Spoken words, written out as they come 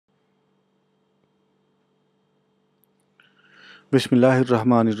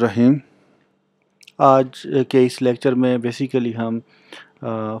बिस्मिल्लाहिर्रहमानिर्रहीम। आज के इस लेक्चर में बेसिकली हम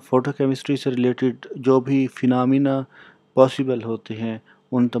फ़ोटोकेमिस्ट्री से रिलेटेड जो भी फिनोमेना पॉसिबल होते हैं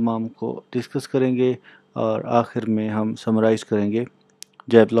उन तमाम को डिस्कस करेंगे और आखिर में हम समराइज़ करेंगे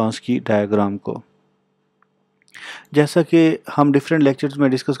जैबलॉन्स्की डायग्राम को। जैसा कि हम डिफरेंट लेक्चर्स में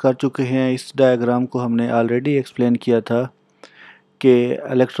डिस्कस कर चुके हैं, इस डायग्राम को हमने ऑलरेडी एक्सप्लेन किया था कि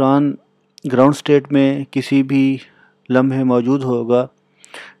इलेक्ट्रॉन ग्राउंड स्टेट में किसी भी लम्हे मौजूद होगा,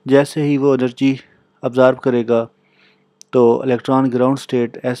 जैसे ही वो एनर्जी अब्ज़ॉर्ब करेगा तो electron ground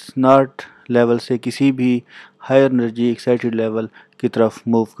state S0 level से किसी भी हायर एनर्जी एक्साइटेड लेवल की तरफ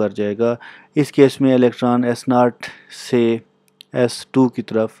मूव कर जाएगा। इस केस में इलेक्ट्रॉन S0 से S2 की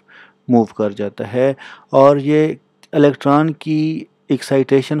तरफ मूव कर जाता है और ये इलेक्ट्रॉन की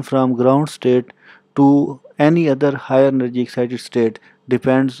excitation from ground state to any other higher energy excited state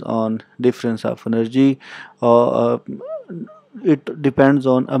depends on difference of energy or it depends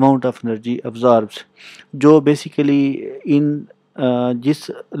on amount of energy absorbed। जो बेसिकली इन जिस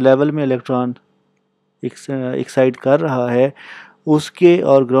लेवल में इलेक्ट्रॉन एक्साइट कर रहा है उसके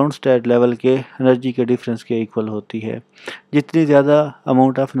और ग्राउंड स्टेट लेवल के energy के डिफरेंस के इक्वल होती है। जितनी ज़्यादा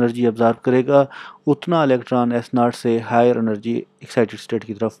अमाउंट ऑफ एनर्जी अब्ज़ॉर्ब करेगा उतना इलेक्ट्रॉन S0 से हायर एनर्जी एक्साइटेड स्टेट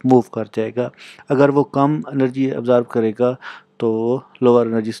की तरफ मूव कर जाएगा। अगर वो कम एनर्जी अब्ज़ॉर्ब करेगा तो लोअर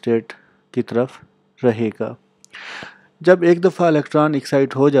एनर्जी स्टेट की तरफ रहेगा। जब एक दफ़ा इलेक्ट्रॉन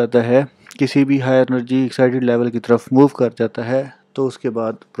एक्साइट हो जाता है, किसी भी हायर एनर्जी एक्साइटेड लेवल की तरफ मूव कर जाता है, तो उसके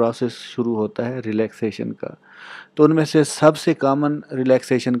बाद प्रोसेस शुरू होता है रिलैक्सेशन का। तो उनमें से सबसे कॉमन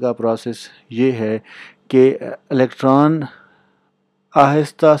रिलैक्सेशन का प्रोसेस ये है कि इलेक्ट्रॉन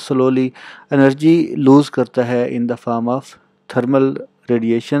आहिस्ता स्लोली एनर्जी लूज़ करता है in the form of thermal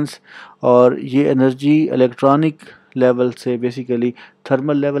radiations, और ये एनर्जी इलेक्ट्रॉनिक लेवल से बेसिकली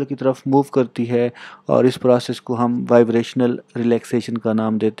थर्मल लेवल की तरफ मूव करती है और इस प्रोसेस को हम वाइब्रेशनल रिलैक्सेशन का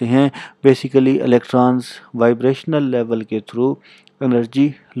नाम देते हैं। बेसिकली इलेक्ट्रॉन्स वाइब्रेशनल लेवल के थ्रू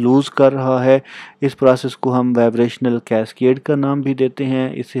एनर्जी लूज़ कर रहा है। इस प्रोसेस को हम वाइब्रेशनल कैस्केड का नाम भी देते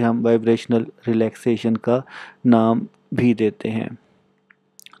हैं, इसे हम वाइब्रेशनल रिलैक्सेशन का नाम भी देते हैं।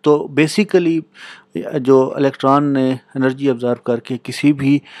 तो बेसिकली जो इलेक्ट्रॉन ने एनर्जी अब्ज़ॉर्ब करके किसी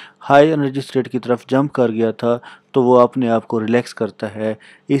भी हाई एनर्जी स्टेट की तरफ जंप कर गया था तो वो अपने आप को रिलैक्स करता है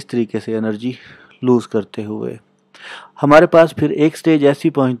इस तरीके से एनर्जी लूज़ करते हुए। हमारे पास फिर एक स्टेज ऐसी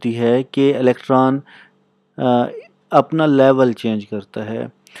पहुंचती है कि इलेक्ट्रॉन अपना लेवल चेंज करता है।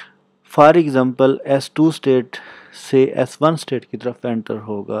 फॉर एग्ज़ाम्पल S2 स्टेट से S1 स्टेट की तरफ एंटर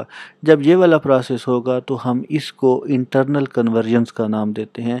होगा। जब ये वाला प्रोसेस होगा तो हम इसको इंटरनल कन्वर्जेंस का नाम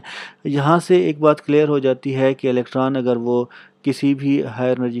देते हैं। यहाँ से एक बात क्लियर हो जाती है कि इलेक्ट्रॉन अगर वो किसी भी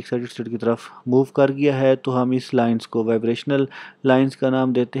हायर एनर्जी एक्साइटेड स्टेट की तरफ मूव कर गया है तो हम इस लाइंस को वाइब्रेशनल लाइंस का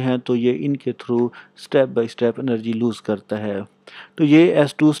नाम देते हैं। तो ये इनके through step by step energy loose करता है। तो ये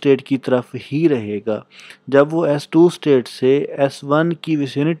S2 स्टेट की तरफ ही रहेगा। जब वो S2 स्टेट से S1 की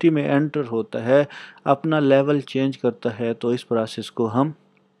विसिनिटी में एंटर होता है, अपना लेवल चेंज करता है, तो इस प्रोसेस को हम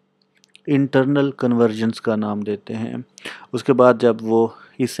इंटरनल कन्वर्जेंस का नाम देते हैं। उसके बाद जब वो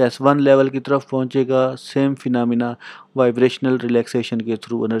इस S1 लेवल की तरफ पहुंचेगा, सेम फिनोमेना वाइब्रेशनल रिलैक्सेशन के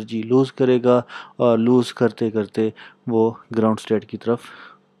थ्रू एनर्जी लूज़ करेगा और लूज़ करते करते वो ग्राउंड स्टेट की तरफ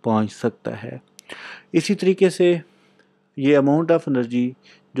पहुंच सकता है। इसी तरीके से ये अमाउंट ऑफ एनर्जी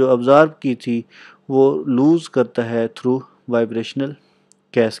जो अब्ज़ॉर्ब की थी वो लूज़ करता है थ्रू वाइब्रेशनल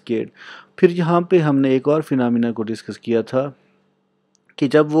कैस्केड। फिर यहाँ पे हमने एक और फिनोमेना को डिस्कस किया था कि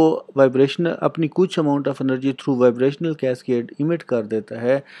जब वो वाइब्रेशनल अपनी कुछ amount of energy through vibrational cascade emit कर देता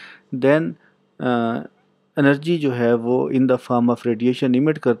है, देन एनर्जी जो है वो in the form of radiation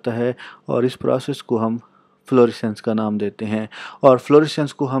emit करता है और इस प्रोसेस को हम फ्लोरेसेंस का नाम देते हैं। और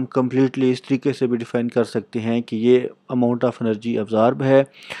फ्लोरेसेंस को हम कम्प्लीटली इस तरीके से भी डिफ़ाइन कर सकते हैं कि ये अमाउंट ऑफ एनर्जी अब्ज़ॉर्ब है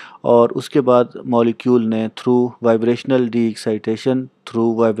और उसके बाद मॉलिक्यूल ने through vibrational D excitation,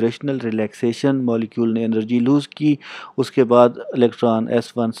 through vibrational relaxation molecule ने एनर्जी लूज़ की। उसके बाद इलेक्ट्रॉन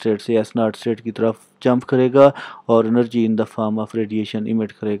S1 स्टेट से S0 स्टेट की तरफ जंप करेगा और energy in the form of radiation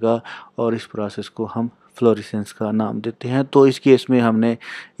emit करेगा और इस प्रोसेस को हम फ्लोरेसेंस का नाम देते हैं। तो इस केस में हमने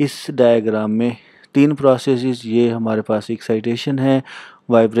इस डायग्राम में तीन प्रोसेसेस, ये हमारे पास एक्साइटेशन है,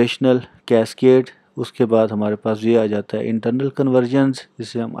 वाइब्रेशनल कैस्केड, उसके बाद हमारे पास ये आ जाता है इंटरनल कन्वर्जेंस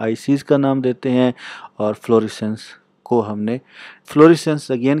जिसे हम ICs का नाम देते हैं, और फ्लोरेसेंस को हमने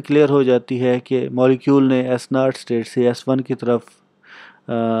फ्लोरेसेंस अगेन क्लियर हो जाती है कि मॉलिक्यूल ने S0 स्टेट से S1 की तरफ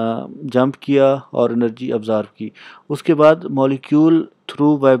जंप किया और एनर्जी अब्ज़ॉर्ब की। उसके बाद molecule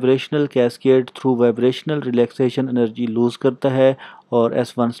through vibrational cascade through vibrational relaxation energy loose करता है और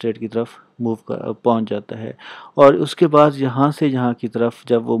S1 स्टेट की तरफ पहुंच जाता है। और उसके बाद यहाँ से यहाँ की तरफ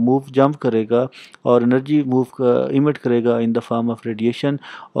जब वो जंप करेगा और एनर्जी इमिट करेगा in the form of radiation,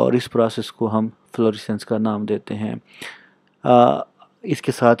 और इस प्रोसेस को हम फ्लोरेसेंस का नाम देते हैं।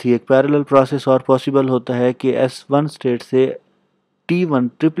 इसके साथ ही एक पैरेलल प्रोसेस और पॉसिबल होता है कि S1 स्टेट से T1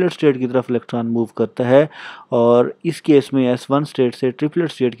 ट्रिपलेट स्टेट की तरफ इलेक्ट्रॉन मूव करता है, और इस केस में S1 स्टेट से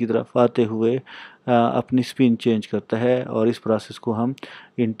ट्रिपलेट स्टेट की तरफ आते हुए अपनी स्पिन चेंज करता है, और इस प्रोसेस को हम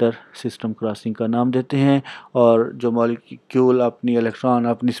इंटर सिस्टम क्रॉसिंग का नाम देते हैं। और जो मॉलिक्यूल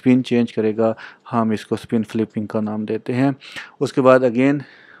अपनी स्पिन चेंज करेगा, हम इसको स्पिन फ्लिपिंग का नाम देते हैं। उसके बाद again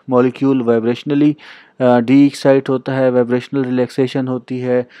molecule vibrationally D excite होता है, वाइब्रेशनल रिलैक्सेशन होती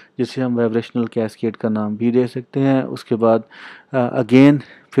है, जिसे हम वाइब्रेशनल कैस्केड का नाम भी दे सकते हैं। उसके बाद अगेन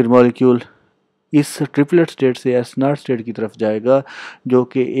फिर मॉलिक्यूल इस ट्रिपलेट स्टेट से S0 स्टेट की तरफ जाएगा, जो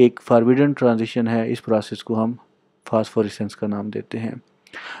कि एक फॉरबिडन ट्रांजिशन है। इस प्रोसेस को हम फास्फोरेसेंस का नाम देते हैं।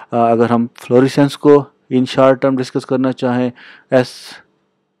 अगर हम फ्लोरेसेंस को इन शॉर्ट टर्म डिस्कस करना चाहें,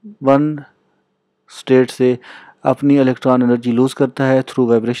 S1 स्टेट से अपनी इलेक्ट्रॉन एनर्जी लूज़ करता है थ्रू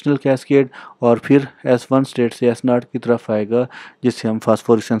वाइब्रेशनल कैस्केड, और फिर S1 स्टेट से S0 की तरफ आएगा, जिसे हम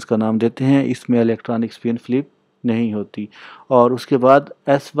फास्फोरेसेंस का नाम देते हैं। इसमें इलेक्ट्रॉनिक स्पिन फ्लिप नहीं होती। और उसके बाद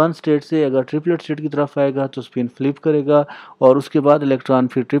S1 स्टेट से अगर ट्रिपलेट स्टेट की तरफ आएगा तो स्पिन फ्लिप करेगा, और उसके बाद इलेक्ट्रॉन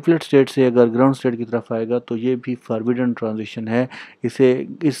फिर ट्रिपलेट स्टेट से अगर ग्राउंड स्टेट की तरफ आएगा तो ये भी फॉरबिडन ट्रांजिशन है। इसे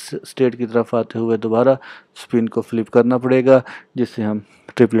इस स्टेट की तरफ आते हुए दोबारा स्पिन को फ्लिप करना पड़ेगा, जिससे हम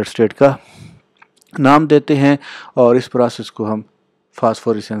ट्रिपलेट स्टेट का नाम देते हैं, और इस प्रोसेस को हम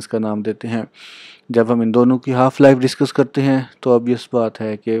फास्फोरेसेंस का नाम देते हैं। जब हम इन दोनों की हाफ लाइफ डिस्कस करते हैं तो ऑब्वियस बात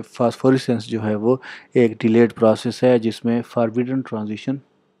है कि फास्फोरेसेंस जो है वो एक डिलेड प्रोसेस है, जिसमें फॉरबिडन ट्रांजिशन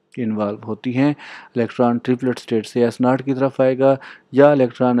इन्वॉल्व होती हैं। इलेक्ट्रॉन ट्रिपलेट स्टेट से S0 की तरफ आएगा, या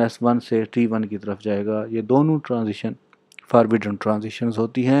इलेक्ट्रॉन S1 से T1 की तरफ जाएगा। ये दोनों ट्रांजिशन फॉरबिडन ट्रांजिशंस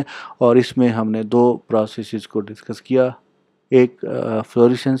होती हैं, और इसमें हमने दो प्रोसेसेस को डिस्कस किया, एक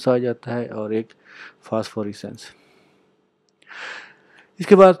फ्लोरेसेंस आ जाता है और एक फास्फोरेसेंस।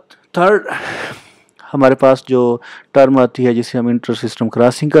 इसके बाद थर्ड हमारे पास जो टर्म आती है, जिसे हम इंटर सिस्टम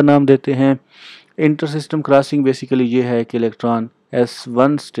क्रॉसिंग का नाम देते हैं। इंटर सिस्टम क्रॉसिंग बेसिकली ये है कि इलेक्ट्रॉन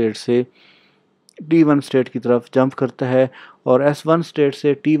S1 स्टेट से T1 स्टेट की तरफ जंप करता है, और S1 स्टेट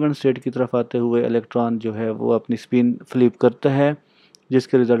से T1 स्टेट की तरफ आते हुए इलेक्ट्रॉन जो है वो अपनी स्पिन फ्लिप करता है,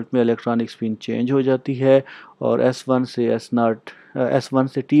 जिसके रिज़ल्ट में इलेक्ट्रॉनिक स्पिन चेंज हो जाती है, और S1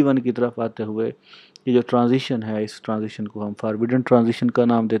 से T1 की तरफ आते हुए ये जो ट्रांजिशन है, इस ट्रांजिशन को हम फॉरबिडन ट्रांजिशन का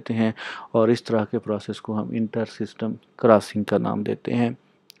नाम देते हैं, और इस तरह के प्रोसेस को हम इंटर सिस्टम क्रॉसिंग का नाम देते हैं,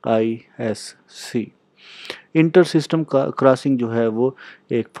 ISC। इंटर सिस्टम क्रॉसिंग जो है वो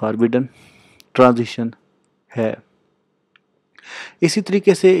एक फॉरबिडन ट्रांजिशन है। इसी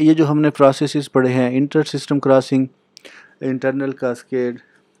तरीके से ये जो हमने प्रोसेसेस पढ़े हैं, inter system crossing, internal cascade,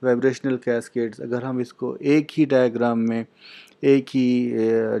 vibrational cascades, अगर हम इसको एक ही डायग्राम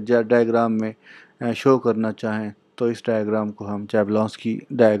में शो करना चाहें तो इस डायग्राम को हम जैबलॉन्स्की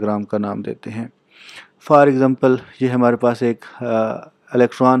डायग्राम का नाम देते हैं। फॉर एग्ज़ाम्पल, ये हमारे पास एक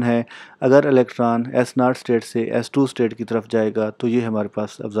इलेक्ट्रॉन है। अगर इलेक्ट्रॉन S0 स्टेट से S2 स्टेट की तरफ जाएगा तो ये हमारे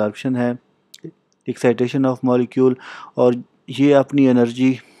पास अब्जॉर्प्शन है, एक्साइटेशन ऑफ मॉलिक्यूल, और ये अपनी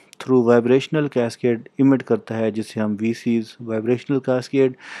energy through vibrational cascade emit करता है, जिसे हम VCs वाइब्रेशनल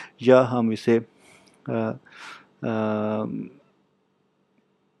कैस्केड, या हम इसे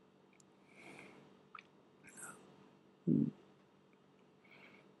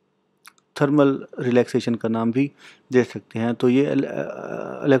थर्मल रिलैक्सेशन का नाम भी दे सकते हैं। तो ये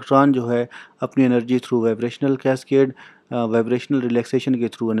इलेक्ट्रॉन जो है अपनी energy through vibrational cascade, vibrational relaxation के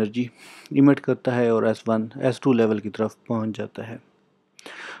थ्रू एनर्जी इमिट करता है, और S1 S2 लेवल की तरफ पहुंच जाता है।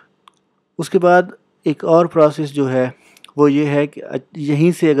 उसके बाद एक और प्रोसेस जो है वो ये है कि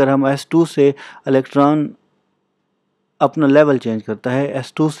यहीं से अगर हम S2 से इलेक्ट्रॉन अपना लेवल चेंज करता है,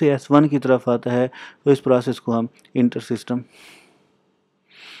 S2 से S1 की तरफ आता है, तो इस प्रोसेस को हम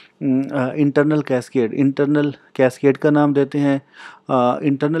इंटरनल कैस्केड का नाम देते हैं।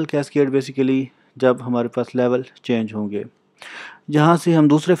 इंटरनल कैस्केड बेसिकली जब हमारे पास लेवल चेंज होंगे, जहाँ से हम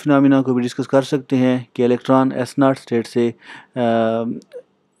दूसरे फिनोमिना को भी डिस्कस कर सकते हैं कि इलेक्ट्रॉन S0 स्टेट से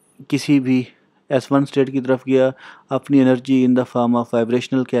किसी भी S1 स्टेट की तरफ गया, अपनी energy in the form of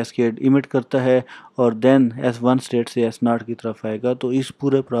vibrational cascade emit करता है, और देन S1 स्टेट से S0 की तरफ आएगा। तो इस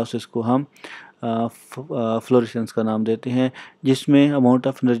पूरे प्रोसेस को हम फ्लोरेसेंस का नाम देते हैं, जिसमें अमाउंट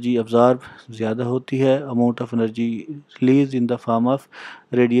ऑफ एनर्जी अब्जॉर्ब ज़्यादा होती है, amount of energy release in the form of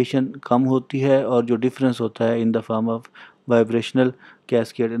radiation कम होती है, और जो डिफरेंस होता है in the form of vibrational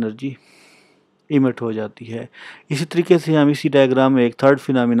cascade energy emit हो जाती है। इसी तरीके से हम इसी डायग्राम में एक थर्ड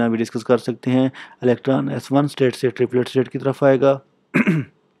फिनोमिना भी डिस्कस कर सकते हैं। इलेक्ट्रॉन S1 स्टेट से ट्रिपलेट स्टेट की तरफ आएगा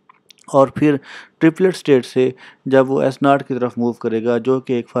और फिर ट्रिपलेट स्टेट से जब वो S0 की तरफ मूव करेगा, जो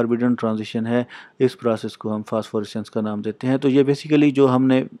कि एक फॉरबिडन ट्रांजिशन है, इस प्रोसेस को हम फास्फोरेसेंस का नाम देते हैं। तो ये बेसिकली जो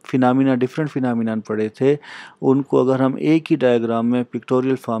हमने फिनोमिना डिफरेंट फिनोमिना पढ़े थे, उनको अगर हम एक ही डायग्राम में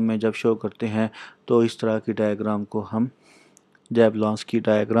पिक्टोरियल फॉर्म में जब शो करते हैं तो इस तरह की डायग्राम को हम जैबलॉन्स्की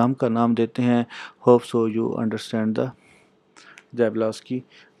डायग्राम का नाम देते हैं। Hope so you understand the जैबलॉन्स्की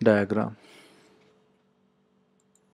diagram.